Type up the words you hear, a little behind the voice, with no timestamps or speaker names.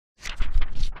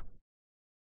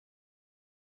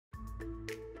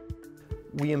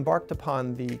We embarked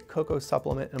upon the Cocoa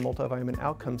Supplement and Multivitamin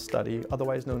Outcome Study,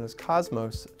 otherwise known as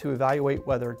COSMOS, to evaluate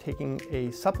whether taking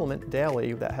a supplement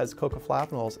daily that has cocoa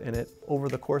flavanols in it over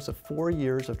the course of 4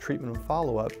 years of treatment and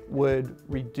follow-up would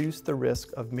reduce the risk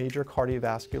of major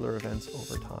cardiovascular events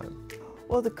over time.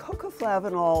 Well, the cocoa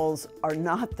flavanols are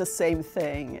not the same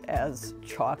thing as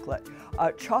chocolate.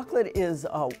 Chocolate is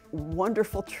a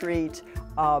wonderful treat,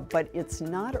 but it's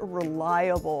not a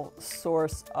reliable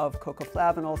source of cocoa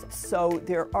flavanols. So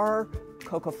there are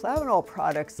cocoa flavanol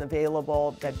products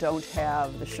available that don't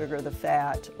have the sugar, the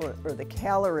fat, or the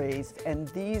calories, and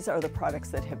these are the products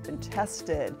that have been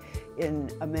tested in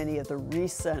many of the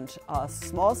recent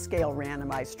small-scale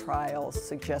randomized trials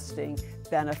suggesting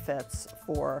benefits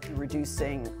for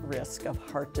reducing risk of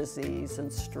heart disease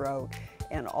and stroke,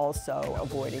 and also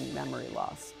avoiding memory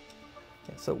loss.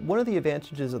 So one of the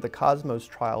advantages of the COSMOS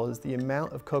trial is the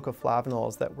amount of cocoa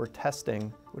flavanols that we're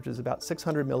testing, which is about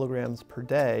 600 milligrams per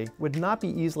day, would not be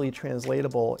easily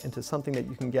translatable into something that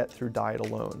you can get through diet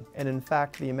alone. And in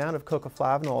fact, the amount of cocoa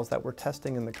flavanols that we're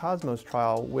testing in the COSMOS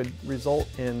trial would result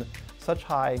in such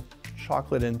high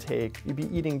chocolate intake, you'd be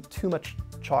eating too much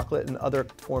chocolate and other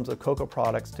forms of cocoa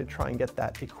products to try and get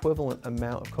that equivalent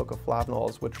amount of cocoa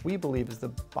flavanols, which we believe is the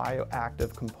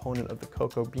bioactive component of the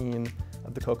cocoa bean,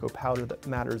 of the cocoa powder that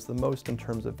matters the most in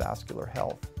terms of vascular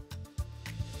health.